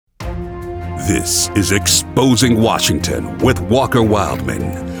This is Exposing Washington with Walker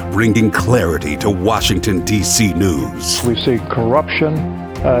Wildman, bringing clarity to Washington, D.C. news. We see corruption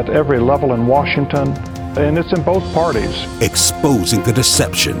at every level in Washington, and it's in both parties. Exposing the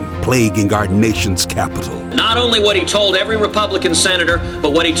deception plaguing our nation's capital. Not only what he told every Republican senator,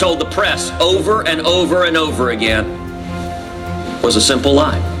 but what he told the press over and over and over again was a simple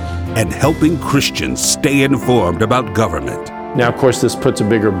lie. And helping Christians stay informed about government. Now, of course, this puts a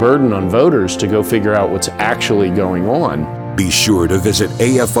bigger burden on voters to go figure out what's actually going on. Be sure to visit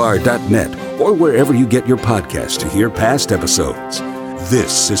afr.net or wherever you get your podcast to hear past episodes.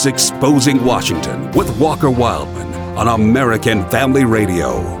 This is Exposing Washington with Walker Wildman on American Family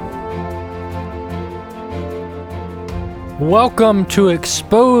Radio. Welcome to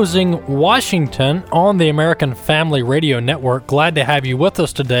Exposing Washington on the American Family Radio Network. Glad to have you with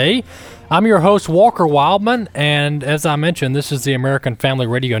us today. I'm your host, Walker Wildman, and as I mentioned, this is the American Family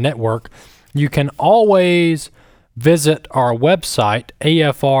Radio Network. You can always visit our website,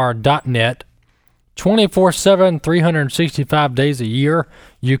 afr.net, 24/7, 365 days a year.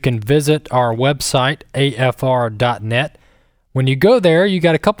 You can visit our website, afr.net. When you go there, you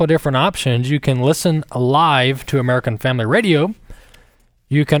got a couple of different options. You can listen live to American Family Radio.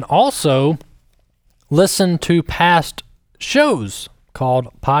 You can also listen to past shows called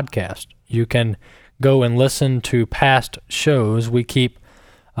podcast. You can go and listen to past shows. We keep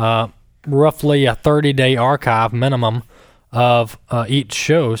roughly a 30-day archive minimum of each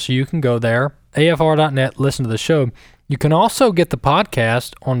show, so you can go there, afr.net, listen to the show. You can also get the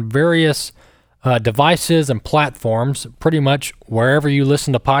podcast on various devices and platforms, pretty much wherever you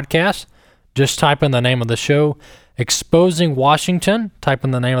listen to podcasts. Just type in the name of the show, Exposing Washington, type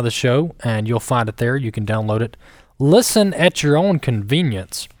in the name of the show, and you'll find it there. You can download it. Listen at your own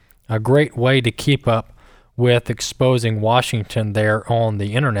convenience. A great way to keep up with Exposing Washington there on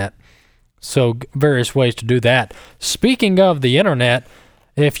the internet. So various ways to do that. Speaking of the internet,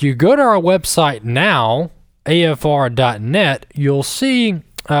 if you go to our website now, afr.net, you'll see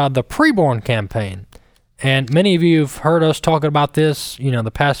the preborn campaign. And many of you have heard us talking about this,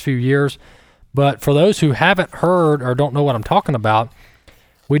 the past few years. But for those who haven't heard or don't know what I'm talking about,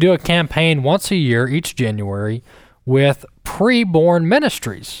 we do a campaign once a year, each January, with Preborn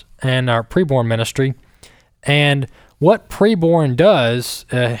Ministries and our Preborn Ministry. And what Preborn does,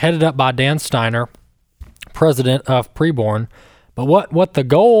 headed up by Dan Steiner, president of Preborn, but what the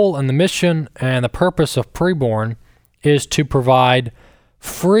goal and the mission and the purpose of Preborn is to provide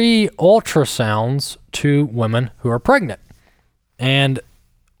free ultrasounds to women who are pregnant. And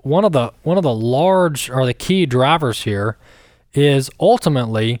one of the large or the key drivers here is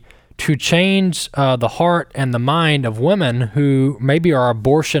ultimately to change the heart and the mind of women who maybe are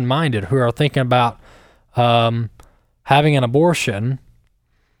abortion-minded, who are thinking about having an abortion.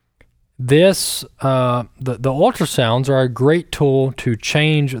 The ultrasounds are a great tool to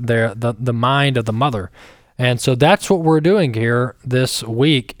change the mind of the mother. And so that's what we're doing here this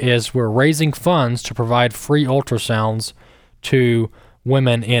week, is we're raising funds to provide free ultrasounds to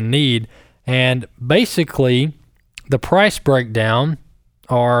women in need. And basically, the price breakdown,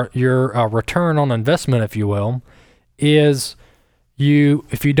 or your return on investment, if you will, is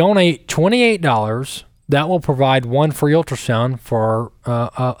if you donate $28, that will provide one free ultrasound for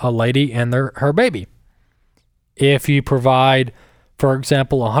a lady and her baby. If you provide, for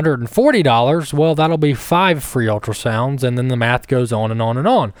example, $140, well, that'll be 5 free ultrasounds, and then the math goes on and on and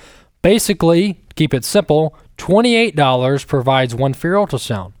on. Basically, to keep it simple, $28 provides one free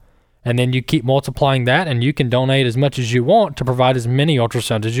ultrasound. And then you keep multiplying that, and you can donate as much as you want to provide as many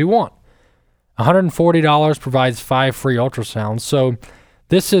ultrasounds as you want. $140 provides 5 free ultrasounds. So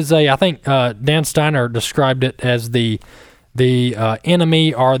this is I think Dan Steiner described it as the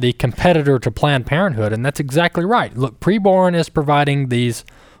enemy or the competitor to Planned Parenthood, and that's exactly right. Look, Preborn is providing these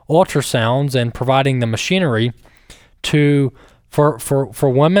ultrasounds and providing the machinery for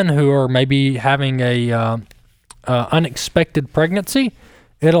women who are maybe having a unexpected pregnancy.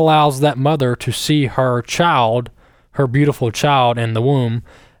 It allows that mother to see her child, her beautiful child in the womb,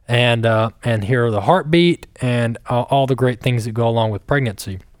 and hear the heartbeat and all the great things that go along with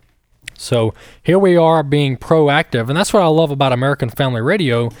pregnancy. So here we are being proactive, and that's what I love about American Family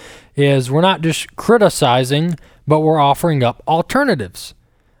Radio, is we're not just criticizing, but we're offering up alternatives.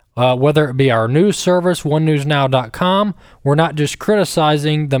 Whether it be our news service, onenewsnow.com, we're not just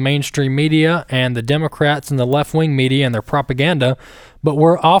criticizing the mainstream media and the Democrats and the left-wing media and their propaganda, but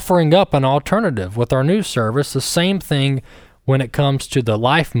we're offering up an alternative with our news service. The same thing when it comes to the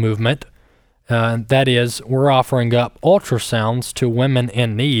life movement. That is, we're offering up ultrasounds to women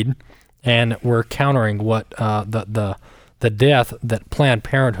in need, and we're countering what the the death that Planned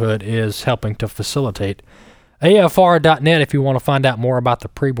Parenthood is helping to facilitate. AFR.net if you want to find out more about the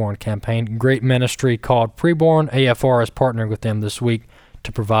Preborn campaign. Great ministry called Preborn. AFR is partnering with them this week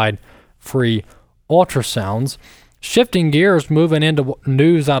to provide free ultrasounds. Shifting gears, moving into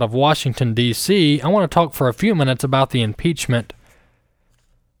news out of Washington, D.C., I want to talk for a few minutes about the impeachment.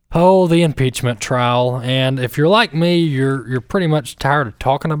 Oh, the impeachment trial. And if you're like me, you're pretty much tired of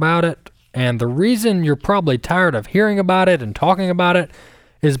talking about it. And the reason you're probably tired of hearing about it and talking about it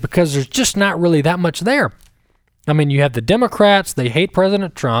is because there's just not really that much there. I mean, you have the Democrats, they hate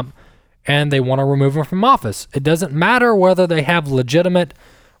President Trump, and they want to remove him from office. It doesn't matter whether they have legitimate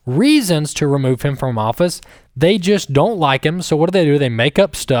reasons to remove him from office. They just don't like him. So what do? They make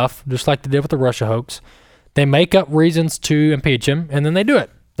up stuff, just like they did with the Russia hoax. They make up reasons to impeach him, and then they do it.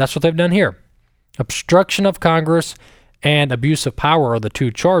 That's what they've done here. Obstruction of Congress and abuse of power are the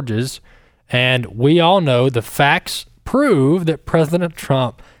two charges. And we all know the facts prove that President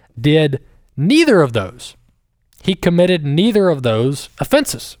Trump did neither of those. He committed neither of those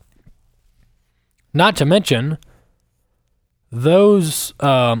offenses. Not to mention, those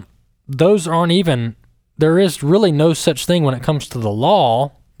aren't even, there is really no such thing when it comes to the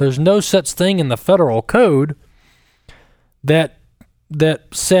law. There's no such thing in the federal code that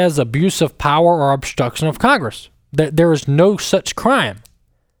says abuse of power or obstruction of Congress. There is no such crime.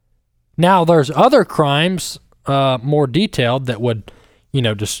 Now, there's other crimes, more detailed, that would,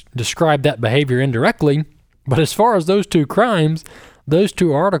 just describe that behavior indirectly. But as far as those two crimes, those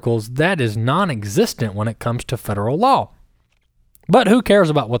two articles, that is non-existent when it comes to federal law. But who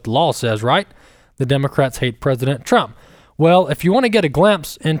cares about what the law says, right? The Democrats hate President Trump. Well, if you want to get a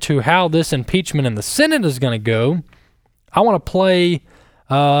glimpse into how this impeachment in the Senate is going to go, I want to play,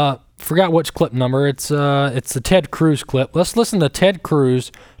 forgot which clip number, it's the Ted Cruz clip. Let's listen to Ted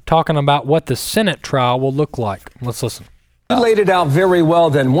Cruz talking about what the Senate trial will look like. Let's listen. You laid it out very well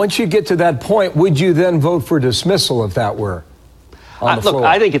then. Once you get to that point, would you then vote for dismissal if that were on the floor? Look,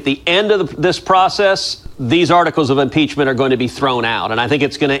 I think at the end of this process, these articles of impeachment are going to be thrown out. And I think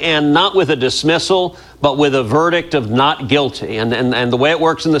it's going to end not with a dismissal, but with a verdict of not guilty. And the way it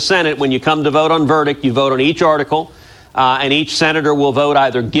works in the Senate, when you come to vote on verdict, you vote on each article, and each senator will vote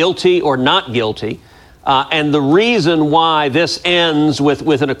either guilty or not guilty. And the reason why this ends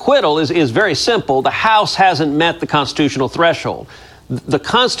with an acquittal is very simple. The House hasn't met the constitutional threshold. The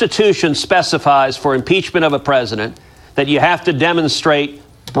Constitution specifies for impeachment of a president that you have to demonstrate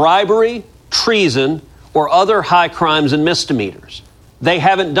bribery, treason, or other high crimes and misdemeanors. They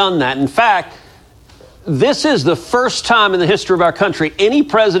haven't done that. In fact, this is the first time in the history of our country any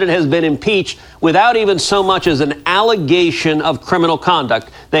president has been impeached without even so much as an allegation of criminal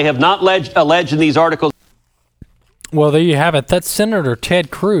conduct. They have not alleged in these articles. Well, there you have it. That's Senator Ted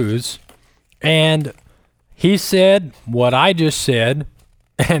Cruz, and he said what I just said,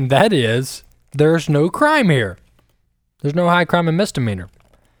 and that is there's no crime here. There's no high crime and misdemeanor.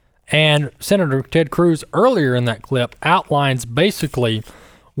 And Senator Ted Cruz earlier in that clip outlines basically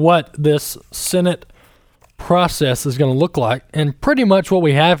what this Senate process is going to look like. And pretty much what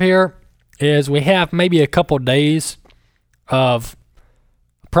we have here is we have maybe a couple days of,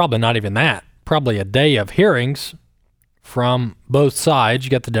 probably not even that, probably a day of hearings from both sides.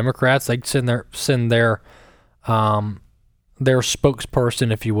 You got the Democrats, they send their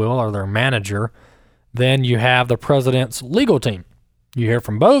spokesperson, if you will, or their manager. Then you have the president's legal team. You hear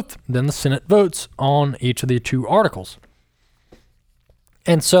from both, then the Senate votes on each of the two articles.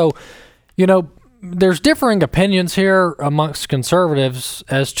 And so, there's differing opinions here amongst conservatives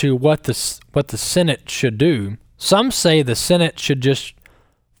as to what the Senate should do. Some say the Senate should just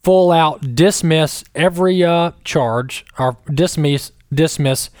full out dismiss every charge, or dismiss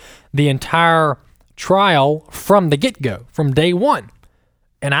the entire trial from the get-go, from day one.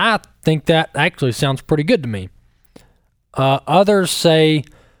 And I think that actually sounds pretty good to me. Others say,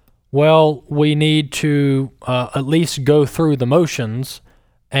 well, we need to at least go through the motions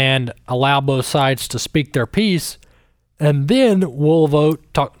and allow both sides to speak their piece, and then we'll vote,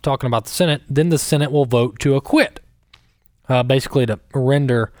 talking about the Senate, then the Senate will vote to acquit, basically to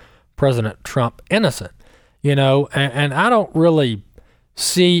render President Trump innocent. And I don't really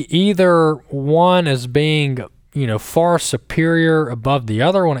see either one as being, far superior above the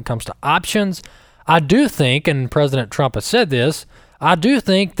other when it comes to options. I do think, and President Trump has said this, I do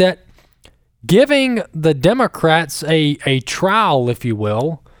think that giving the Democrats a trial, if you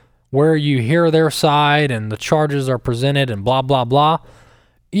will, where you hear their side and the charges are presented and blah, blah, blah,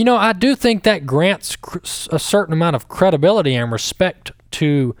 I do think that grants a certain amount of credibility and respect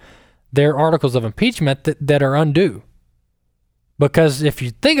to their articles of impeachment that are undue. Because if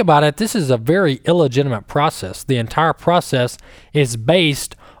you think about it, this is a very illegitimate process. The entire process is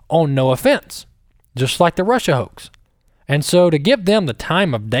based on no offense, just like the Russia hoax. And so to give them the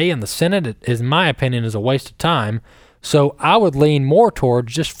time of day in the Senate, in my opinion, is a waste of time. So I would lean more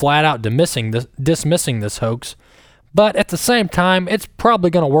towards just flat out dismissing this hoax. But at the same time, it's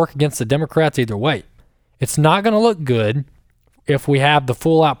probably going to work against the Democrats either way. It's not going to look good if we have the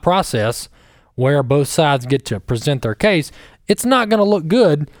full out process where both sides get to present their case. It's not going to look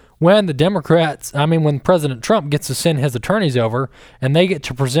good when when President Trump gets to send his attorneys over and they get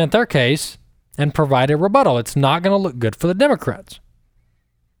to present their case and provide a rebuttal. It's not going to look good for the Democrats,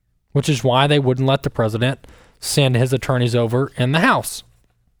 which is why they wouldn't let the president send his attorneys over in the House.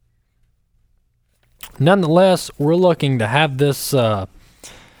 Nonetheless, we're looking to have this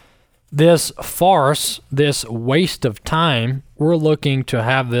farce, this waste of time, we're looking to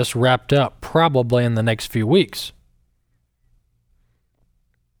have this wrapped up probably in the next few weeks.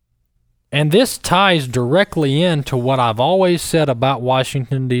 And this ties directly into what I've always said about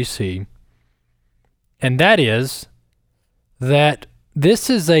Washington, D.C., and that is that this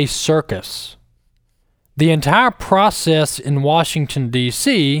is a circus. The entire process in Washington,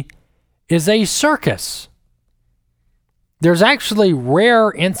 D.C. is a circus. There's actually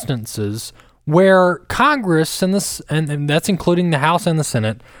rare instances where Congress, and that's including the House and the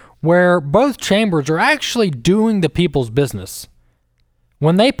Senate, where both chambers are actually doing the people's business.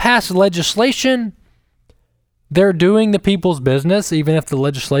 When they pass legislation, they're doing the people's business, even if the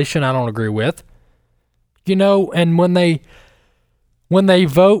legislation I don't agree with. And when they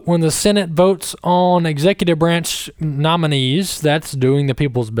vote, when the Senate votes on executive branch nominees, that's doing the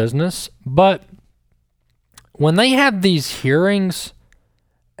people's business. But when they have these hearings,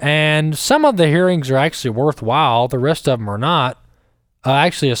 and some of the hearings are actually worthwhile, the rest of them are not.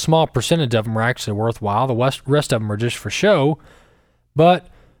 Actually, a small percentage of them are actually worthwhile. The rest of them are just for show. But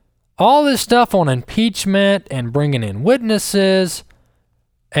all this stuff on impeachment and bringing in witnesses,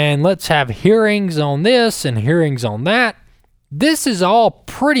 and let's have hearings on this and hearings on that, this is all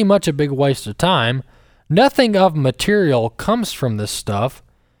pretty much a big waste of time. Nothing of material comes from this stuff.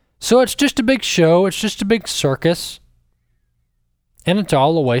 So it's just a big show, it's just a big circus, and it's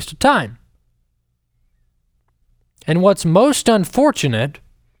all a waste of time. And what's most unfortunate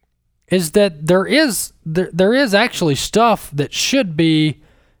is that there is actually stuff that should be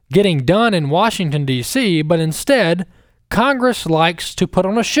getting done in Washington, D.C., but instead, Congress likes to put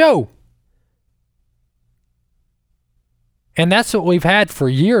on a show. And that's what we've had for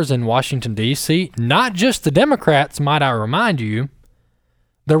years in Washington, D.C., not just the Democrats, might I remind you.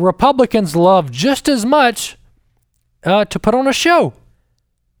 The Republicans love just as much to put on a show,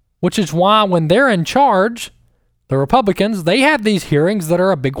 which is why when they're in charge, the Republicans, they have these hearings that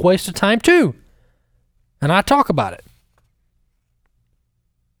are a big waste of time too. And I talk about it.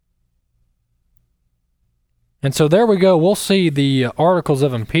 And so there we go. We'll see the articles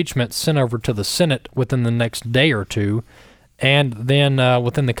of impeachment sent over to the Senate within the next day or two. And then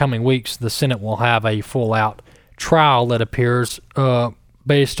within the coming weeks, the Senate will have a full-out trial that appears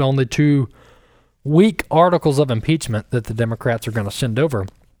based on the 2 weak articles of impeachment that the Democrats are going to send over.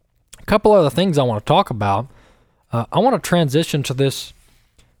 A couple other things I want to talk about. I want to transition to this.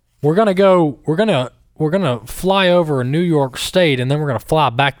 We're going to fly over New York State, and then we're going to fly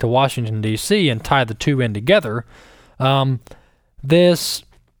back to Washington, D.C. and tie the two in together. This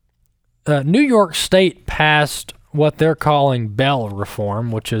New York State passed what they're calling Bell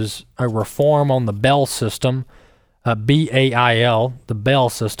reform, which is a reform on the Bell system, BAIL, the Bell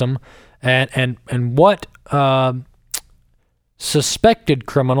system, and what suspected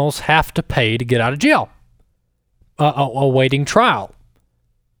criminals have to pay to get out of jail, awaiting trial.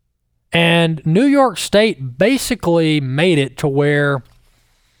 And New York State basically made it to where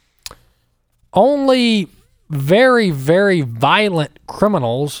only very, very violent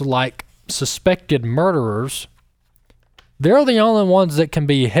criminals, like suspected murderers, they're the only ones that can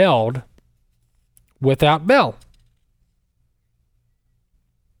be held without bail.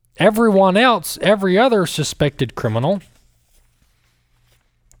 Everyone else, every other suspected criminal,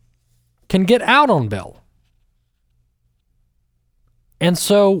 can get out on bail. And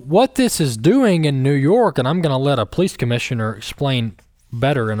so what this is doing in New York, and I'm going to let a police commissioner explain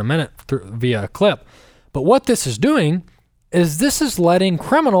better in a minute via a clip, but what this is doing is this is letting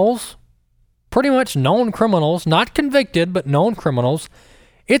criminals, pretty much known criminals, not convicted, but known criminals,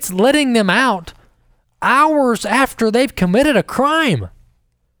 it's letting them out hours after they've committed a crime.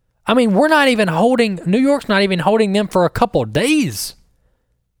 I mean, New York's not even holding them for a couple of days.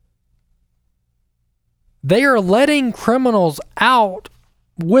 They are letting criminals out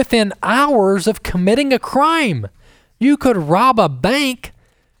within hours of committing a crime. You could rob a bank.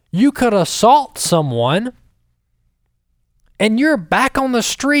 You could assault someone. And you're back on the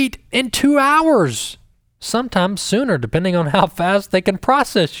street in 2 hours. Sometimes sooner, depending on how fast they can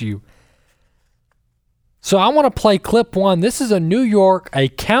process you. So I want to play clip one. This is a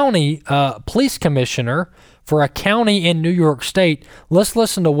county police commissioner for a county in New York State. Let's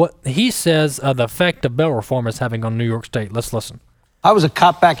listen to what he says the effect of bail reform is having on New York State. Let's listen. I was a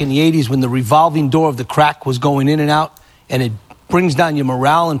cop back in the 80s when the revolving door of the crack was going in and out, and it brings down your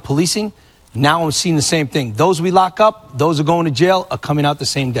morale in policing. Now I'm seeing the same thing. Those we lock up, those are going to jail, are coming out the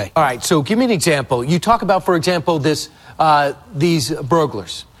same day. All right, so give me an example. You talk about, for example, these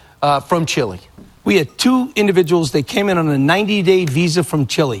burglars from Chile. We had 2 individuals. They came in on a 90-day visa from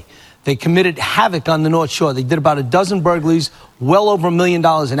Chile. They committed havoc on the North Shore. They did about a dozen burglaries, well over $1 million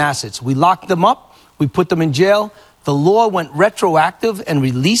in assets. We locked them up. We put them in jail. The law went retroactive and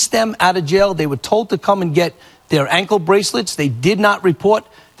released them out of jail. They were told to come and get their ankle bracelets. They did not report.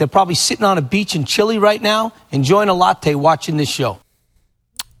 They're probably sitting on a beach in Chile right now, enjoying a latte, watching this show.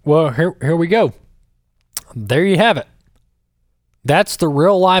 Well, here we go. There you have it. That's the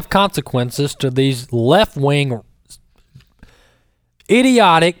real-life consequences to these left-wing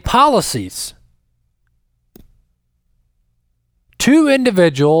idiotic policies. 2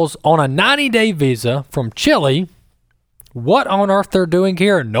 individuals on a 90-day visa from Chile. What on earth they're doing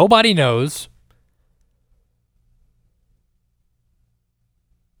here, nobody knows.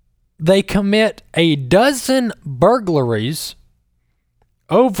 They commit a dozen burglaries,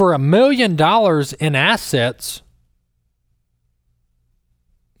 over $1 million in assets,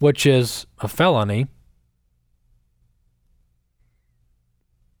 which is a felony.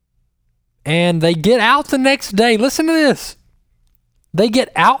 And they get out the next day. Listen to this. They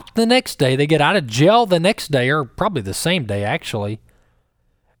get out the next day. They get out of jail the next day, or probably the same day, actually.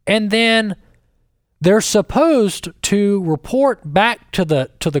 And then they're supposed to report back to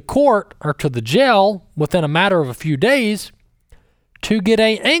the court or to the jail within a matter of a few days to get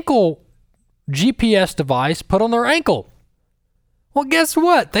an ankle GPS device put on their ankle. Well, guess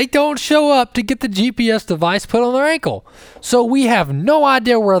what? They don't show up to get the GPS device put on their ankle. So we have no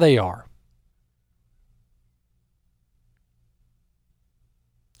idea where they are.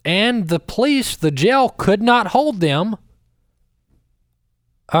 And the police, the jail could not hold them.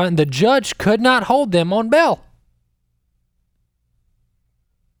 And the judge could not hold them on bail.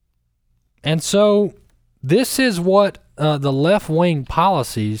 And so this is what the left-wing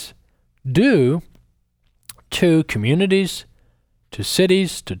policies do to communities, to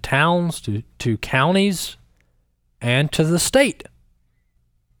cities, to towns, to counties, and to the state.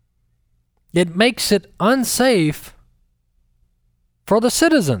 It makes it unsafe for the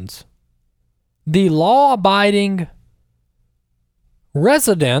citizens. The law-abiding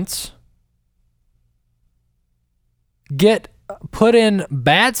residents get put in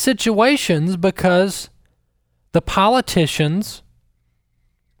bad situations because the politicians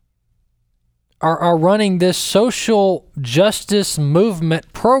are running this social justice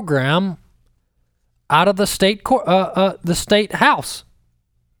movement program out of the state house.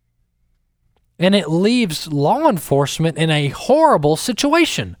 And it leaves law enforcement in a horrible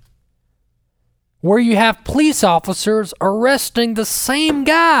situation where you have police officers arresting the same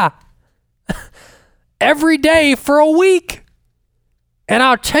guy every day for a week. And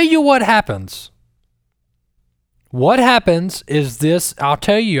I'll tell you what happens. What happens is this, I'll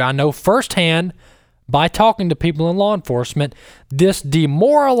tell you, I know firsthand by talking to people in law enforcement, this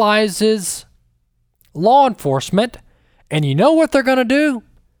demoralizes law enforcement. And you know what they're going to do?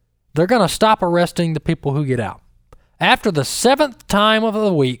 They're going to stop arresting the people who get out. After the 7th time of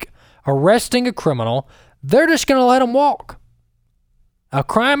the week arresting a criminal, they're just going to let them walk. A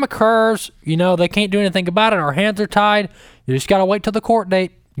crime occurs, they can't do anything about it. Our hands are tied. You just got to wait till the court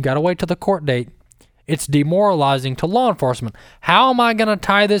date. It's demoralizing to law enforcement. How am I going to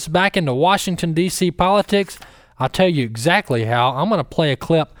tie this back into Washington, D.C. politics? I'll tell you exactly how. I'm going to play a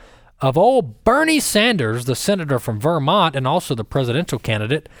clip of old Bernie Sanders, the senator from Vermont and also the presidential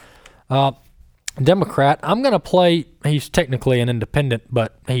candidate, Democrat. I'm going to play, he's technically an independent,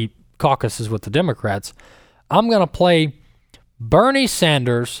 but he caucuses with the Democrats. I'm going to play Bernie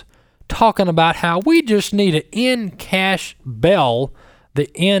Sanders talking about how we just need to end cash bail,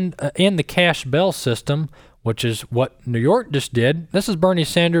 end the cash bail system, which is what New York just did. This is Bernie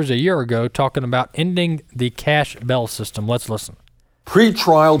Sanders a year ago talking about ending the cash bail system. Let's listen.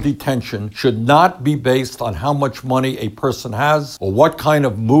 Pre-trial detention should not be based on how much money a person has or what kind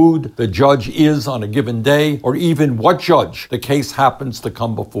of mood the judge is on a given day or even what judge the case happens to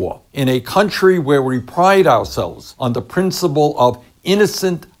come before. In a country where we pride ourselves on the principle of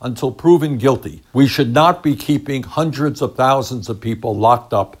innocent until proven guilty. We should not be keeping hundreds of thousands of people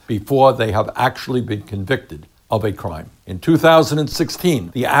locked up before they have actually been convicted of a crime. In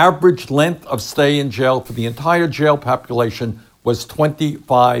 2016, the average length of stay in jail for the entire jail population was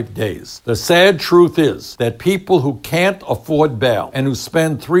 25 days. The sad truth is that people who can't afford bail and who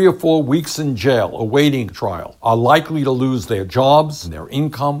spend 3 or 4 weeks in jail awaiting trial are likely to lose their jobs and their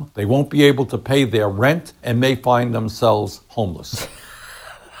income. They won't be able to pay their rent and may find themselves homeless.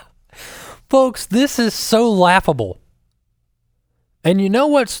 Folks, this is so laughable. And you know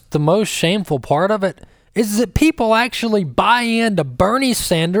what's the most shameful part of it? Is that people actually buy into Bernie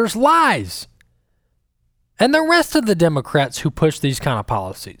Sanders' lies. And the rest of the Democrats who push these kind of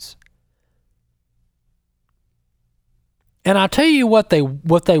policies. And I'll tell you what they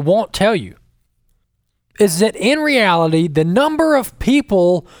won't tell you is that in reality, the number of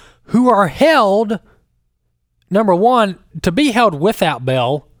people who are held, number one, to be held without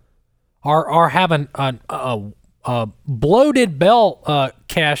bail, are having a bloated bail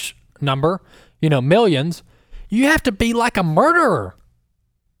cash number, millions. You have to be like a murderer.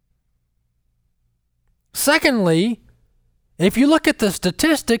 Secondly, if you look at the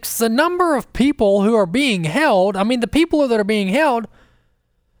statistics, the number of people who are being held, the people that are being held,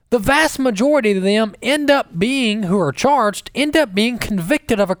 the vast majority of them who are charged, end up being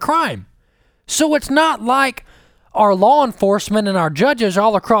convicted of a crime. So it's not like our law enforcement and our judges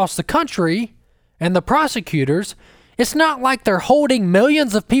all across the country and the prosecutors, it's not like they're holding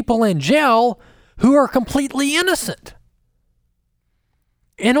millions of people in jail who are completely innocent.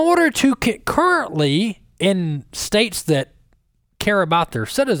 In order to currently, in states that care about their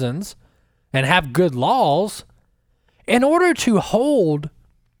citizens and have good laws, in order to hold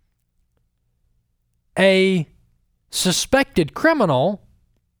a suspected criminal,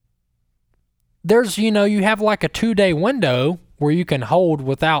 there's, you have like a 2-day window where you can hold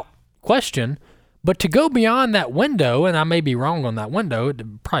without question, but to go beyond that window, and I may be wrong on that window,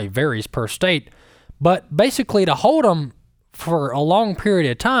 it probably varies per state, but basically to hold them for a long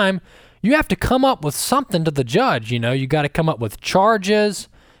period of time, you have to come up with something to the judge. You got to come up with charges,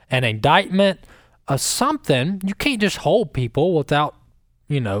 an indictment, something. You can't just hold people without,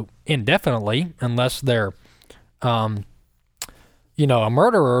 indefinitely, unless they're, a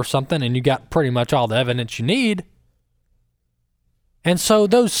murderer or something, and you got pretty much all the evidence you need. And so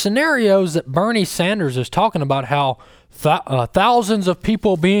those scenarios that Bernie Sanders is talking about, how thousands of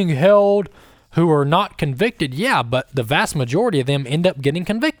people being held who are not convicted, yeah, but the vast majority of them end up getting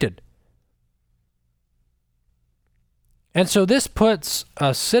convicted. And so this puts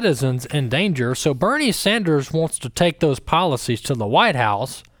citizens in danger. So Bernie Sanders wants to take those policies to the White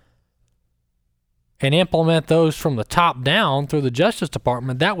House and implement those from the top down through the Justice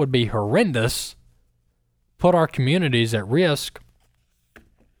Department. That would be horrendous. Put our communities at risk.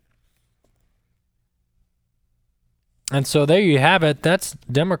 And so there you have it. That's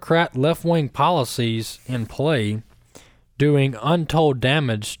Democrat left-wing policies in play doing untold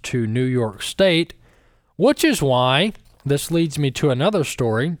damage to New York State, which is why this leads me to another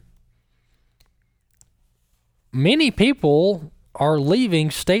story. Many people are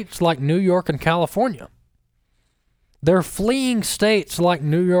leaving states like New York and California. They're fleeing states like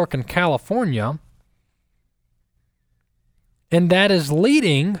New York and California, and that is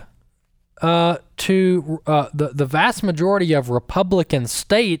leading to the vast majority of Republican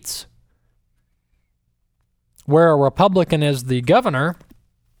states where a Republican is the governor.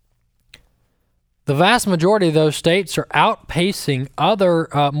 The vast majority of those states are outpacing other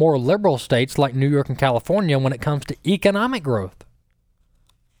more liberal states like New York and California when it comes to economic growth.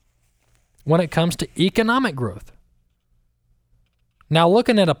 Now,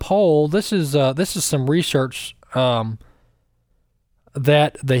 looking at a poll, this is some research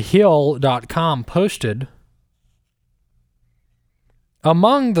that thehill.com posted.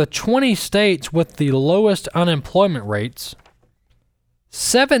 Among the 20 states with the lowest unemployment rates,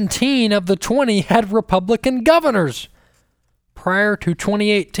 17 of the 20 had Republican governors. Prior to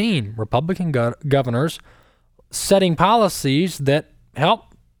 2018, Republican governors setting policies that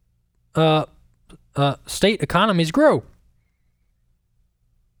help state economies grow.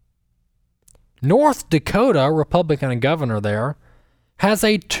 North Dakota, Republican governor there, has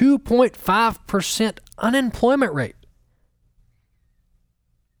a 2.5% unemployment rate,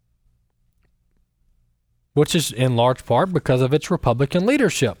 which is in large part because of its Republican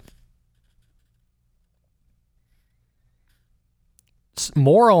leadership.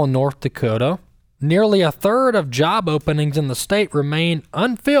 Morrill, North Dakota, nearly a third of job openings in the state remain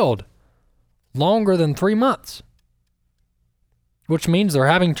unfilled longer than 3 months, which means they're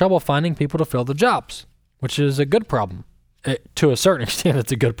having trouble finding people to fill the jobs, which is a good problem. to a certain extent,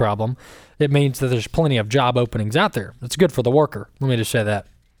 it's a good problem. It means that there's plenty of job openings out there. It's good for the worker. Let me just say that.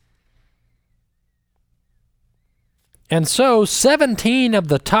 And so 17 of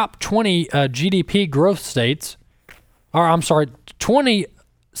the top 20 GDP growth states,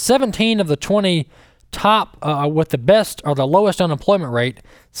 17 of the 20 top with the best or the lowest unemployment rate,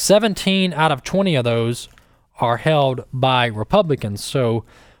 17 out of 20 of those are held by Republicans. So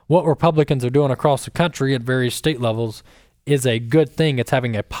what Republicans are doing across the country at various state levels is a good thing. It's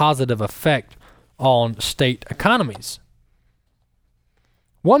having a positive effect on state economies.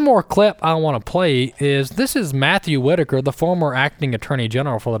 One more clip I want to play this is Matthew Whitaker, the former acting attorney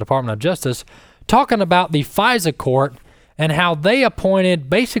general for the Department of Justice, talking about the FISA court and how they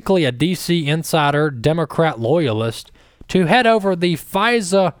appointed basically a D.C. insider, Democrat loyalist, to head over the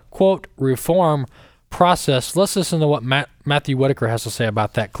FISA, quote, reform process. Let's listen to what Matthew Whitaker has to say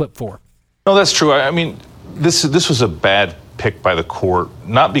about that clip 4. No, that's true. I mean, this was a bad pick by the court,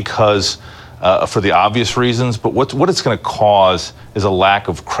 not because for the obvious reasons, but what it's going to cause is a lack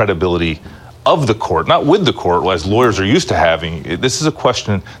of credibility of the court, not with the court, as lawyers are used to having. This is a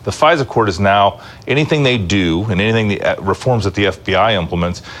question. The FISA court is now, anything they do and anything the reforms that the FBI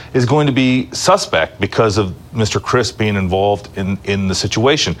implements is going to be suspect because of Mr. Crist being involved in the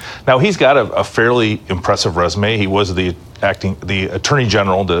situation. Now, he's got a fairly impressive resume. He was the attorney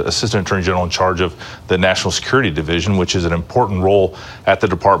general, the assistant attorney general in charge of the National Security Division, which is an important role at the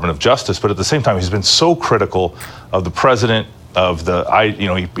Department of Justice. But at the same time, he's been so critical of the president, of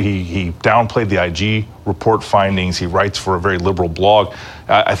he downplayed the IG report findings. He writes for a very liberal blog.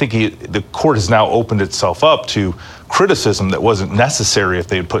 I think the court has now opened itself up to criticism that wasn't necessary if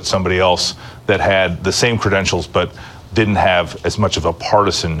they had put somebody else that had the same credentials but didn't have as much of a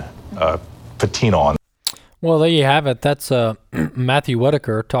partisan patina on. Well, there you have it. That's Matthew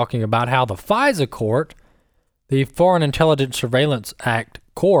Whitaker talking about how the FISA court, the Foreign Intelligence Surveillance Act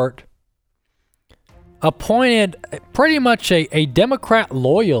court, appointed pretty much a Democrat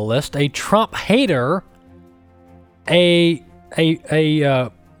loyalist, a Trump hater, a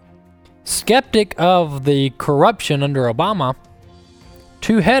skeptic of the corruption under Obama,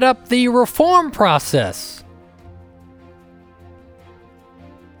 to head up the reform process,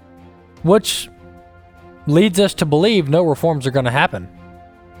 which leads us to believe no reforms are going to happen.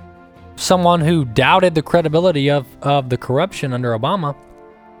 Someone who doubted the credibility of the corruption under Obama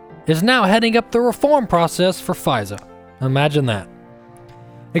is now heading up the reform process for FISA. Imagine that.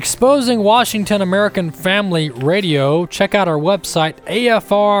 Exposing Washington American Family Radio. Check out our website,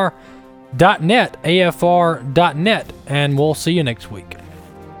 afr.net, and we'll see you next week.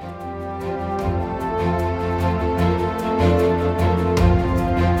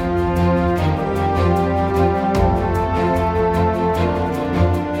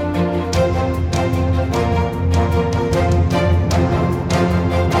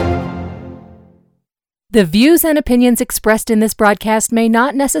 The views and opinions expressed in this broadcast may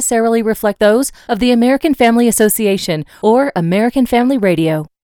not necessarily reflect those of the American Family Association or American Family Radio.